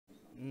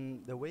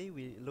The way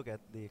we look at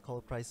the coal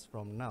price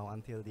from now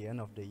until the end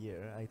of the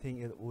year, I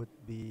think it would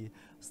be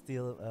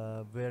still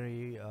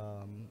very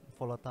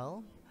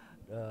volatile.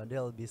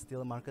 There'll be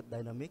still market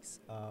dynamics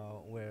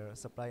where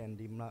supply and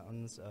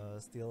demands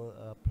still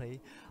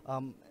play.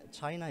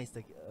 China is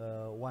the,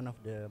 one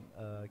of the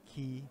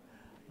key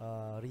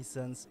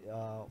reasons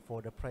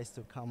for the price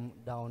to come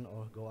down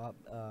or go up,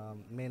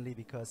 mainly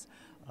because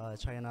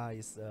China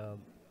is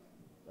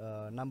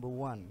number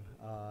one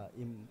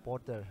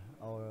importer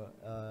or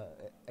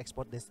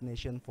export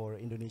destination for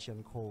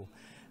Indonesian coal.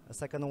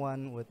 Second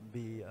one would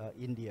be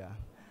India,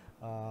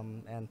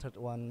 and third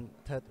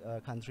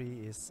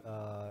country is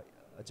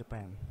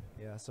Japan.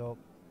 Yeah, so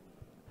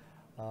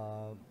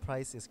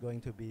price is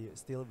going to be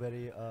still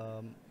very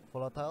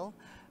volatile,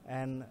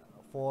 and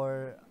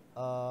for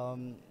our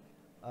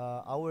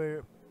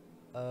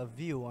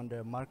view on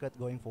the market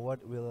going forward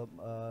will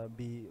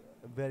be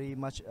very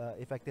much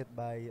affected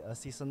by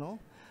seasonal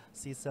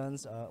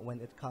seasons,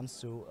 when it comes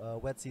to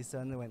wet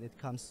season, when it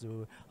comes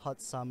to hot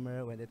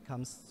summer, when it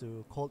comes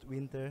to cold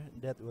winter.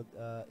 That would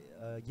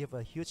give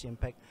a huge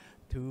impact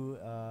to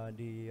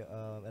the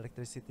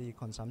electricity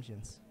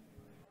consumptions.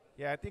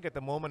 Yeah, I think at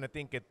the moment, I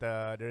think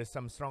there is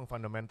some strong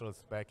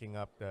fundamentals backing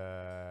up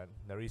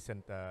the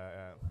recent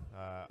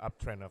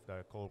uptrend of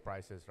the coal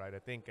prices, right? I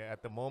think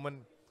at the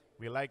moment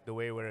we like the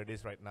way where it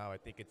is right now. I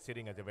think it's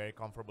sitting at a very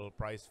comfortable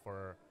price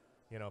for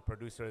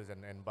producers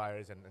and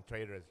buyers and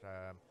traders.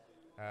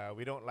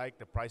 We don't like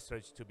the price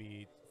surge to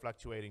be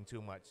fluctuating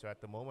too much. So at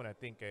the moment, I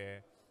think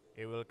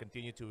it will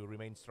continue to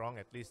remain strong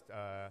at least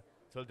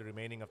till the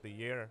remaining of the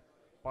year.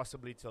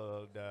 Possibly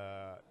till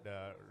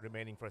the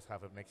remaining first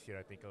half of next year.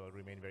 I think it will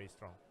remain very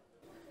strong.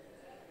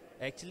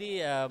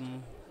 Actually,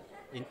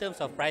 in terms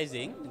of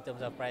pricing,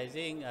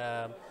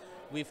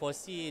 we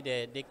foresee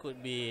that there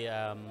could be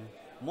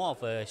more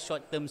of a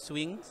short-term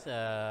swings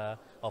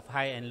of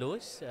high and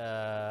lows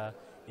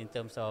in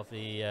terms of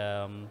the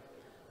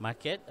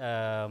market.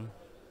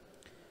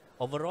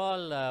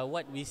 Overall,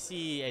 what we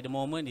see at the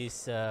moment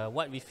is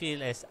what we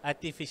feel as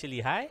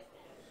artificially high.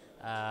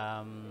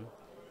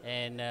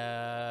 And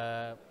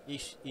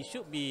it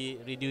should be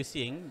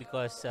reducing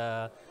because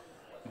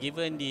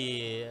given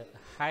the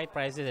high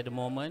prices at the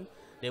moment,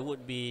 there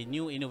would be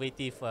new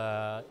innovative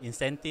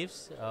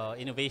incentives,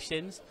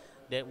 innovations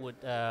that would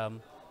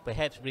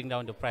perhaps bring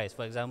down the price.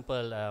 For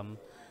example,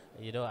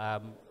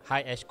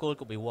 high ash coal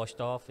could be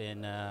washed off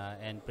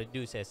and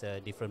produced as a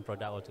different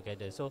product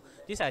altogether. So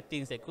these are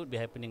things that could be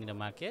happening in the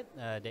market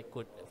that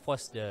could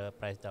force the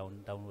price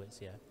downwards.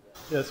 Yeah.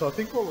 Yeah, so I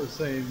think what we've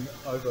seen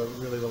over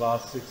really the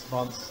last 6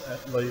 months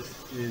at least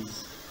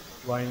is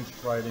range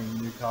trading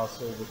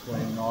Newcastle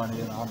between 90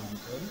 and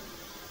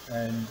 110.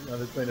 And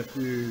there's been a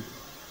few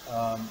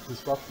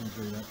disruptions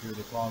during that period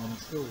of time, and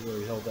it's still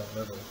really held that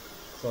level.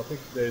 So I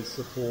think there's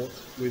support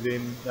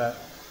within that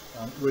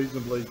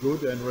reasonably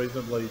good and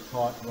reasonably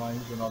tight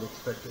range, and I'd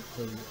expect it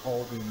to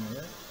hold in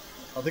there.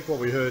 I think what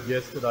we heard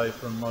yesterday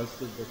from most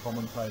of the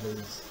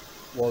commentators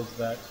was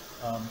that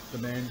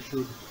demand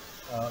should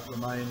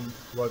remain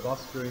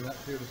robust during that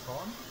period of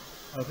time.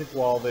 And I think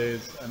while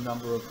there's a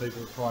number of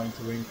people trying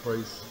to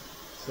increase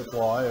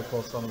supply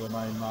across some of the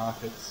main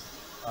markets,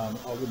 I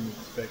wouldn't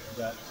expect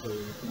that to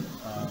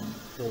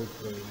cause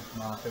the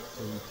market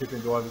to tip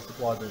into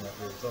oversupply during that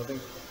period. So I think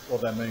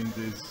what that means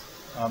is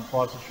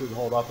prices should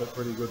hold up at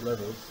pretty good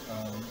levels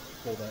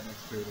for that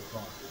next period of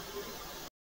time.